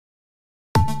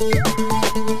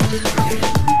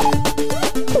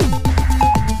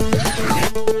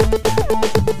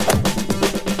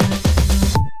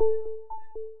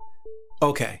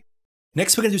Okay,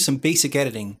 next we're going to do some basic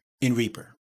editing in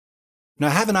Reaper. Now I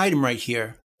have an item right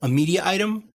here, a media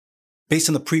item, based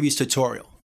on the previous tutorial.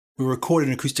 We recorded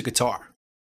an acoustic guitar.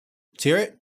 Let's hear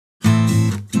it.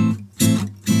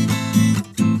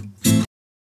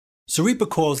 So Reaper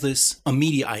calls this a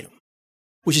media item,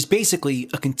 which is basically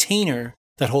a container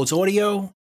that holds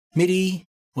audio, MIDI,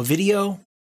 or video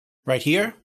right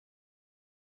here.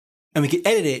 And we can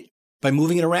edit it by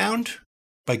moving it around,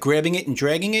 by grabbing it and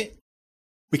dragging it.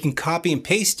 We can copy and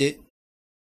paste it,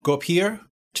 go up here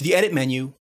to the edit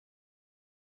menu,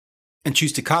 and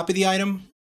choose to copy the item,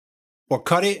 or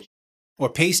cut it, or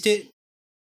paste it.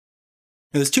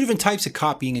 Now there's two different types of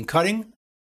copying and cutting.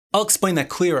 I'll explain that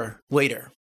clearer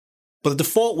later. But the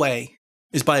default way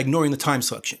is by ignoring the time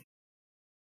selection.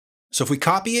 So if we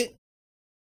copy it,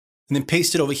 and then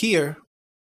paste it over here,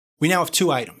 we now have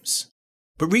two items.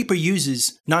 But Reaper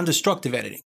uses non-destructive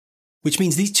editing, which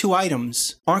means these two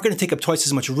items aren't going to take up twice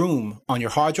as much room on your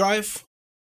hard drive.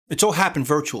 It's all happened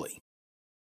virtually.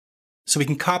 So we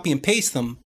can copy and paste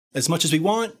them as much as we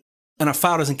want, and our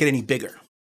file doesn't get any bigger.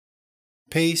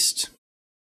 Paste.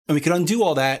 And we can undo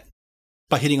all that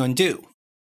by hitting undo.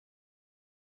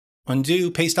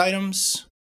 Undo, paste items.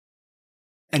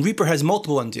 And Reaper has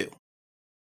multiple undo.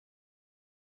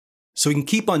 So we can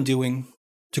keep undoing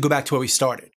to go back to where we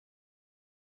started.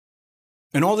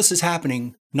 And all this is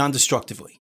happening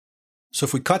non-destructively. So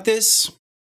if we cut this,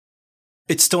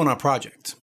 it's still in our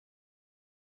project.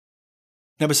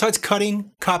 Now besides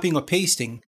cutting, copying, or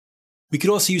pasting, we could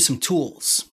also use some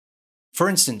tools. For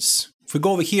instance, if we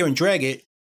go over here and drag it,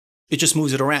 it just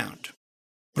moves it around.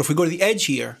 But if we go to the edge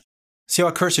here, see how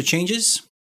our cursor changes?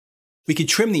 We could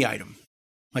trim the item,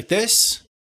 like this,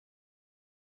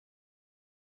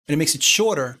 and it makes it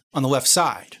shorter on the left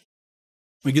side.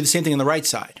 We do the same thing on the right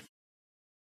side.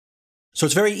 So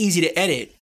it's very easy to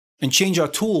edit and change our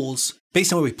tools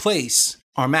based on where we place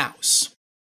our mouse.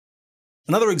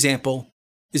 Another example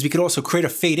is we could also create a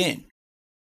fade in.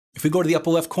 If we go to the upper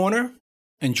left corner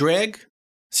and drag,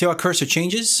 see how our cursor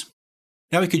changes?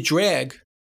 Now we could drag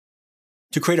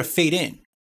to create a fade in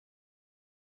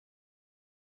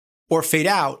or fade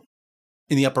out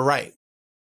in the upper right.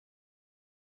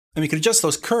 And we could adjust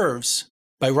those curves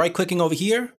by right-clicking over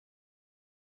here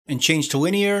and change to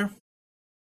linear,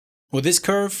 or this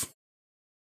curve,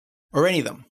 or any of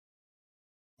them.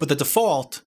 But the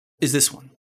default is this one.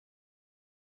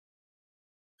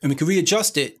 And we can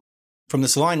readjust it from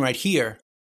this line right here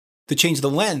to change the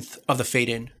length of the fade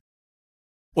in,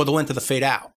 or the length of the fade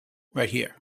out, right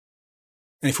here.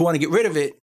 And if we want to get rid of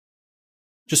it,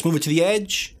 just move it to the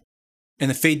edge, and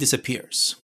the fade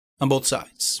disappears on both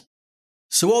sides.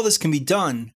 So all this can be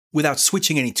done without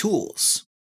switching any tools.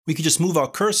 We could just move our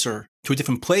cursor to a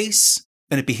different place,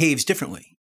 and it behaves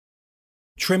differently.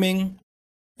 Trimming,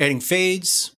 adding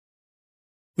fades.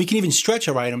 We can even stretch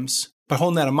our items by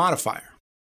holding down a modifier.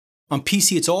 On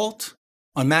PC it's Alt,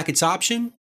 on Mac it's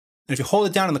Option, and if you hold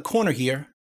it down in the corner here,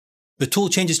 the tool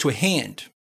changes to a hand,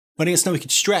 letting us know we can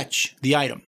stretch the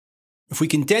item. If we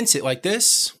condense it like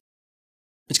this,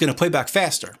 it's going to play back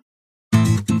faster.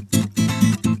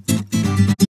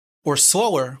 Or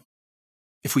slower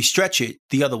if we stretch it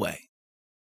the other way.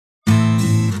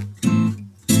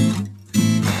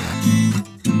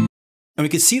 And we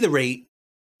can see the rate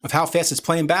of how fast it's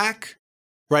playing back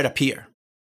right up here.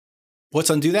 Let's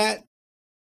undo that,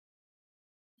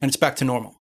 and it's back to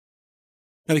normal.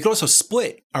 Now we can also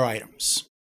split our items.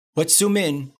 Let's zoom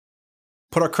in,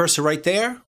 put our cursor right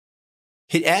there,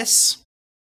 hit S,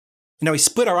 and now we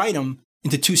split our item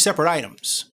into two separate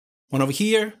items. One over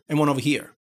here and one over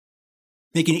here,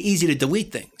 making it easy to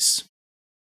delete things.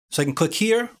 So I can click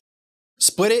here,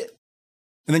 split it,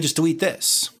 and then just delete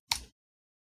this.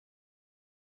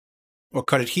 Or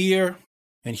cut it here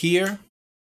and here.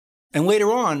 And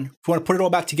later on, if we want to put it all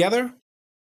back together,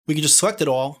 we can just select it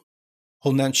all,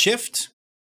 hold down Shift,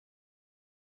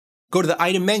 go to the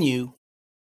item menu,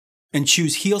 and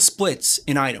choose Heal Splits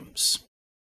in Items.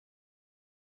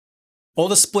 All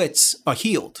the splits are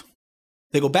healed.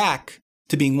 They go back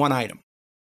to being one item.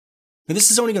 Now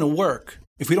this is only going to work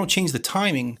if we don't change the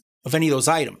timing of any of those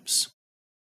items.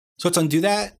 So let's undo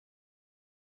that.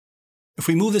 If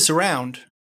we move this around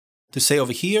to say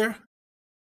over here,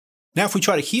 now if we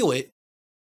try to heal it,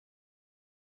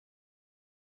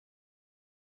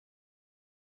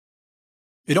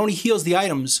 it only heals the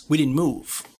items we didn't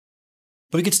move.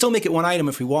 But we could still make it one item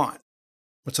if we want.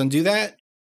 Let's undo that.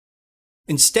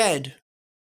 Instead,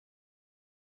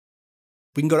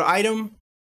 we can go to Item,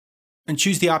 and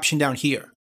choose the option down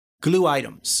here, Glue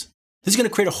Items. This is going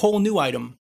to create a whole new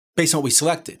item based on what we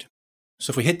selected.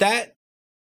 So if we hit that,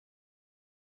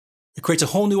 it creates a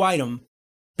whole new item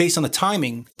based on the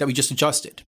timing that we just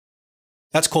adjusted.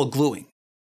 That's called gluing.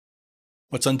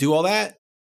 Let's undo all that.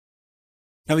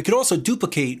 Now we could also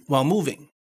duplicate while moving.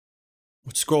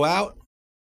 Let's scroll out.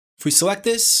 If we select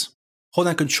this, hold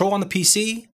down Control on the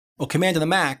PC or Command on the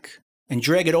Mac and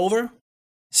drag it over,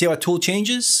 see how our tool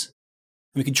changes?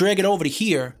 And we can drag it over to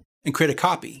here and create a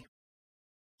copy.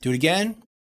 Do it again.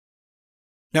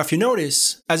 Now if you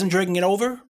notice, as I'm dragging it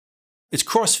over, it's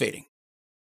crossfading.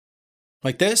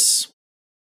 Like this,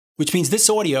 which means this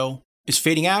audio is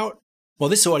fading out while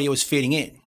this audio is fading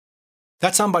in.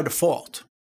 That's on by default.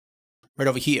 Right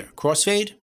over here,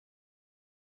 crossfade.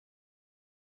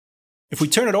 If we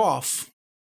turn it off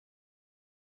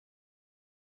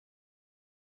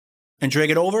and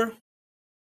drag it over,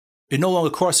 it no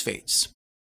longer crossfades.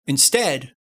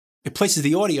 Instead, it places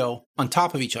the audio on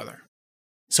top of each other.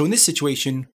 So in this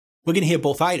situation, we're going to hear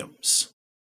both items.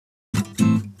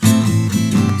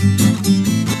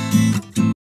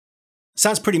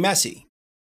 Sounds pretty messy,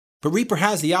 but Reaper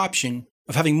has the option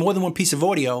of having more than one piece of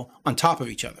audio on top of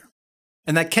each other.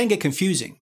 And that can get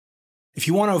confusing. If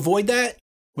you want to avoid that,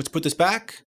 let's put this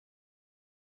back.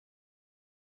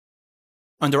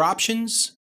 Under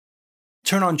Options,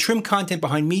 turn on Trim Content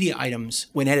Behind Media Items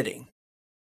when editing.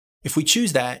 If we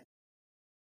choose that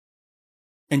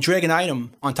and drag an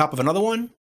item on top of another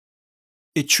one,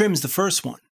 it trims the first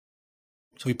one.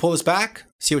 So we pull this back,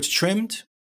 see how it's trimmed?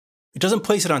 It doesn't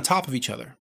place it on top of each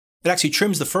other. It actually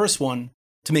trims the first one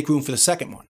to make room for the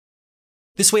second one.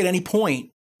 This way, at any point,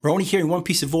 we're only hearing one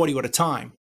piece of audio at a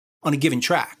time on a given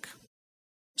track.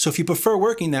 So if you prefer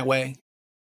working that way,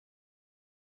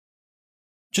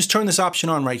 just turn this option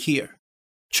on right here.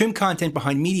 Trim content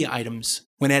behind media items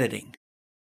when editing,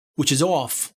 which is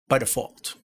off by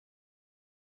default.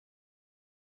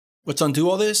 Let's undo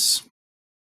all this.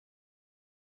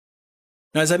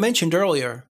 Now, as I mentioned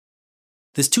earlier,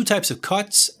 there's two types of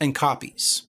cuts and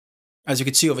copies, as you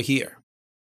can see over here.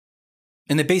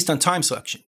 And they're based on time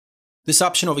selection. This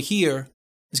option over here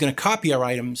is going to copy our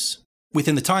items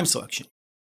within the time selection.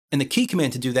 And the key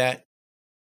command to do that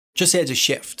just adds a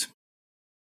shift.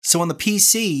 So on the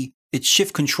PC, it's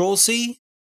Shift Control C,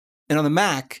 and on the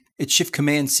Mac, it's Shift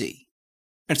Command C.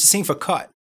 And it's the same for cut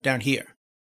down here.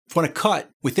 If you want to cut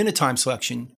within a time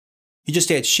selection, you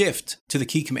just add Shift to the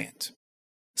key command.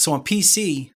 So on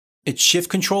PC, it's Shift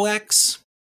Control X,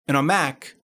 and on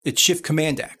Mac, it's Shift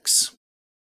Command X.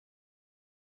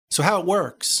 So how it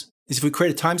works is if we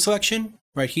create a time selection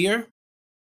right here,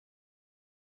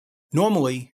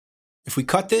 normally, if we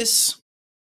cut this,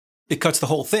 it cuts the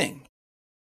whole thing.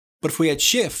 But if we add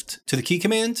Shift to the key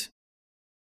command,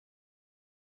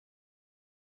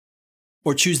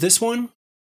 or choose this one,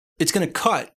 it's going to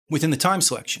cut within the time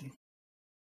selection.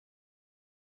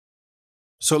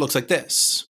 So it looks like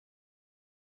this.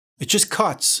 It just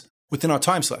cuts within our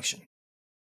time selection.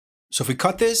 So if we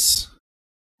cut this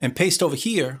and paste over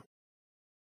here,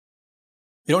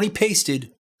 it only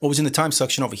pasted what was in the time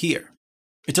selection over here.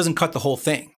 It doesn't cut the whole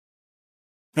thing.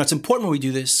 Now it's important when we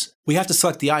do this, we have to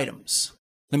select the items.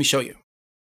 Let me show you.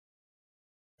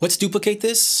 Let's duplicate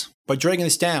this by dragging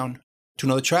this down to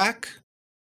another track.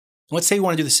 Let's say we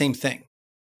want to do the same thing.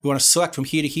 We want to select from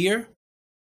here to here.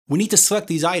 We need to select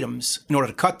these items in order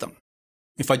to cut them.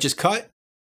 If I just cut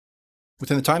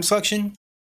within the time selection,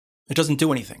 it doesn't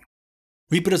do anything.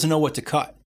 Reaper doesn't know what to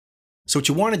cut. So what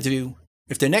you want to do,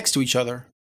 if they're next to each other,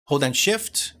 hold down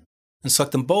Shift and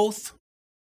select them both.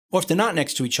 Or if they're not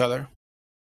next to each other,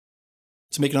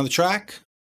 let's make another track.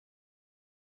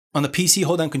 On the PC,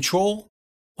 hold down Control.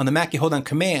 On the Mac, you hold down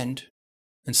Command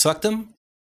and select them.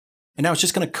 And now it's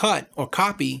just going to cut or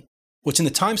copy what's in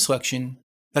the time selection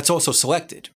that's also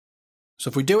selected. So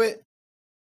if we do it,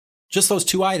 just those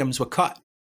two items were cut.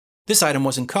 This item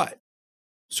wasn't cut.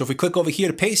 So if we click over here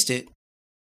to paste it,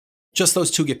 just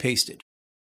those two get pasted,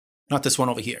 not this one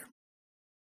over here.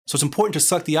 So it's important to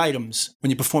select the items when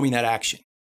you're performing that action.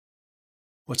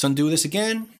 Let's undo this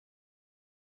again.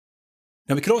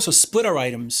 Now we could also split our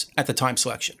items at the time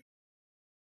selection.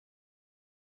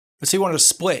 Let's say we wanted to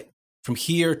split from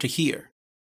here to here.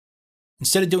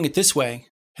 Instead of doing it this way,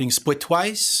 hitting split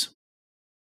twice,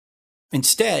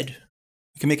 instead,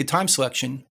 we can make a time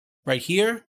selection right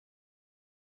here,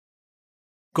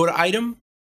 go to Item,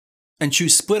 and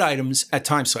choose Split Items at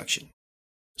Time Selection.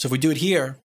 So if we do it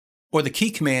here, or the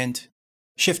key command,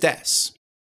 Shift S.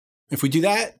 If we do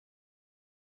that,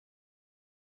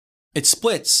 it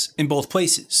splits in both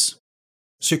places.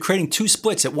 So you're creating two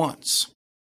splits at once.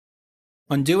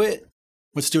 Undo it.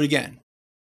 Let's do it again.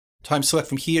 time select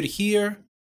from here to here,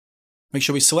 make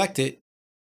sure we select it,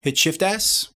 hit Shift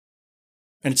S,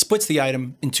 and it splits the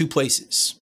item in two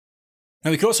places.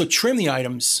 Now we could also trim the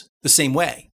items the same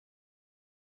way.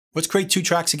 Let's create two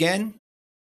tracks again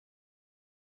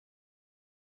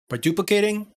by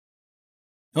duplicating.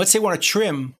 Now let's say we want to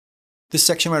trim this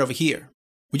section right over here.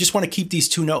 We just want to keep these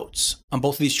two notes on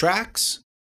both of these tracks.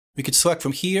 We could select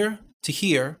from here to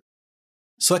here,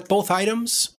 select both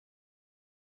items,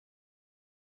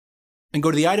 and go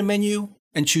to the item menu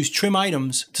and choose Trim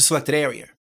Items to selected area.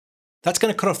 That's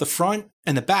going to cut off the front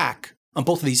and the back on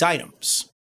both of these items.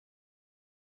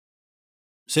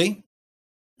 See?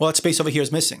 Well, that space over here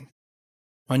is missing.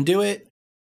 Undo it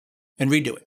and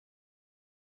redo it.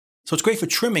 So it's great for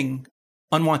trimming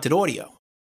unwanted audio.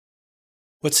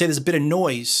 Let's say there's a bit of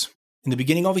noise in the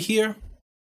beginning over here.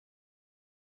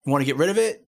 We want to get rid of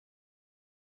it.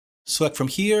 Select from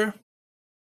here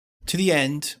to the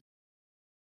end.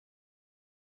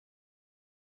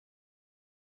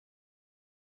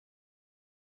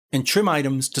 And trim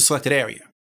items to selected area.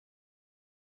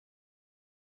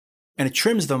 And it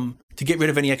trims them to get rid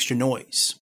of any extra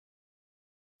noise.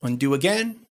 Undo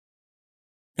again.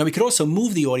 Now we could also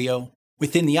move the audio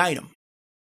within the item.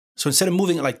 So instead of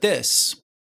moving it like this,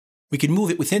 we can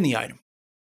move it within the item.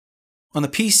 On the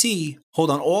PC, hold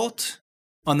on Alt.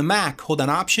 On the Mac, hold on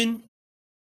Option.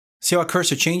 See how our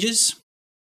cursor changes?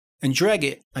 And drag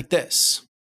it like this.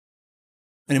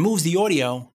 And it moves the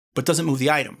audio, but doesn't move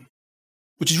the item,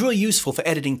 which is really useful for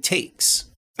editing takes,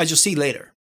 as you'll see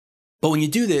later. But when you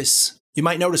do this, you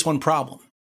might notice one problem.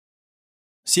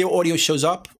 See how audio shows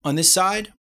up on this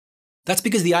side? That's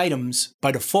because the items,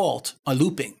 by default, are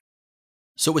looping.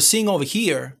 So what we're seeing over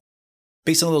here,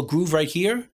 based on a little groove right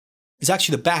here, is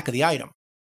actually the back of the item.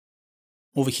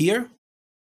 Over here,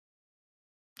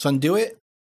 let's undo it.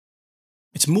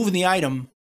 It's moving the item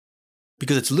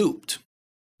because it's looped.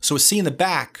 So we're seeing the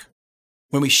back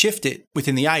when we shift it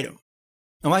within the item.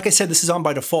 And like I said, this is on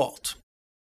by default.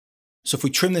 So if we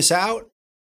trim this out,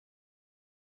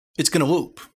 it's going to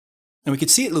loop. And we can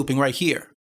see it looping right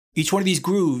here. Each one of these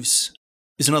grooves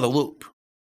is another loop.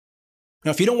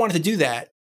 Now, if you don't want it to do that,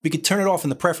 we could turn it off in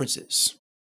the preferences.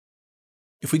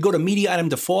 If we go to Media Item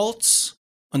Defaults,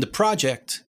 under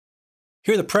Project,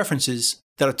 here are the preferences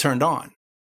that are turned on.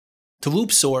 To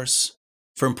loop source,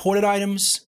 for imported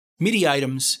items, MIDI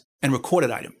items, and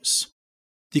recorded items.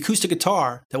 The acoustic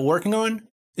guitar that we're working on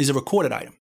is a recorded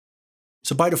item.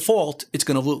 So by default, it's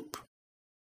going to loop.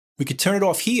 We could turn it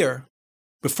off here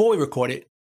before we record it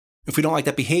if we don't like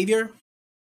that behavior,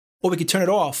 or we could turn it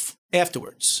off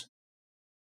afterwards.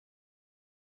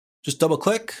 Just double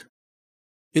click.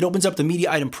 It opens up the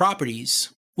media item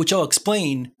properties, which I'll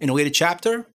explain in a later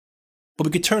chapter, but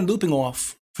we could turn looping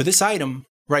off for this item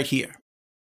right here.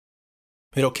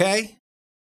 Hit OK.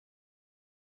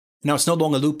 Now it's no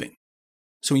longer looping.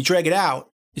 So when you drag it out,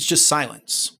 it's just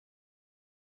silence,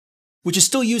 which is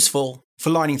still useful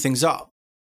for lining things up.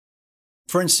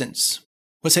 For instance,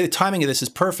 let's say the timing of this is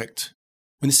perfect.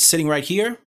 When this is sitting right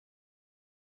here,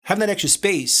 having that extra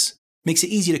space makes it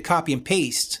easy to copy and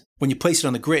paste when you place it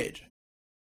on the grid.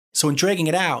 So when dragging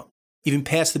it out, even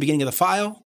past the beginning of the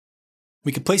file,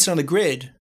 we can place it on the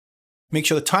grid, make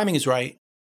sure the timing is right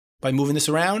by moving this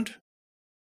around,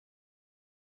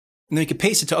 and then we can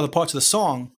paste it to other parts of the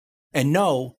song and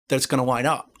know that it's going to line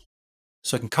up.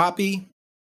 So I can copy,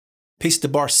 paste it to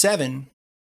bar 7, and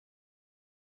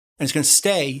it's going to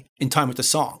stay in time with the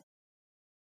song.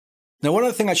 Now, one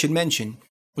other thing I should mention,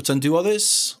 let's undo all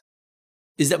this,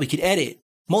 is that we could edit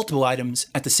multiple items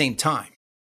at the same time.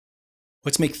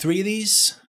 Let's make 3 of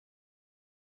these.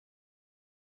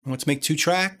 And let's make 2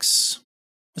 tracks.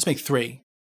 Let's make 3.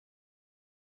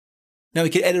 Now we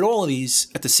could edit all of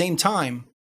these at the same time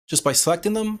just by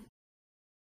selecting them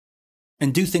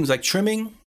and do things like trimming.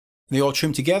 And they all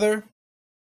trim together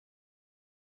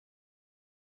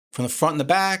from the front and the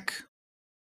back.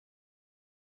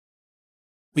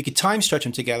 We could time stretch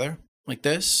them together like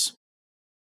this.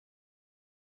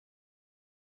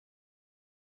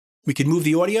 We could move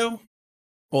the audio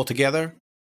all together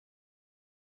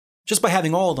just by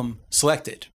having all of them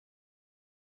selected.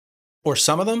 Or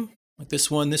some of them, like this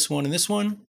one, and this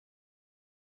one.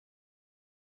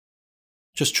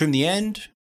 Just trim the end,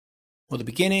 or the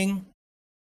beginning,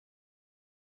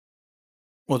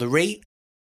 or the rate.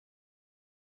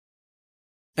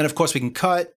 And of course we can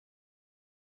cut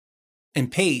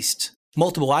and paste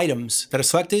multiple items that are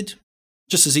selected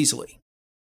just as easily.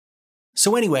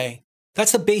 So anyway,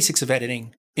 that's the basics of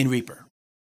editing in Reaper.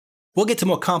 We'll get to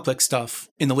more complex stuff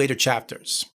in the later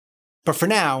chapters. But for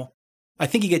now, I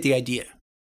think you get the idea.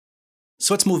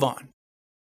 So let's move on.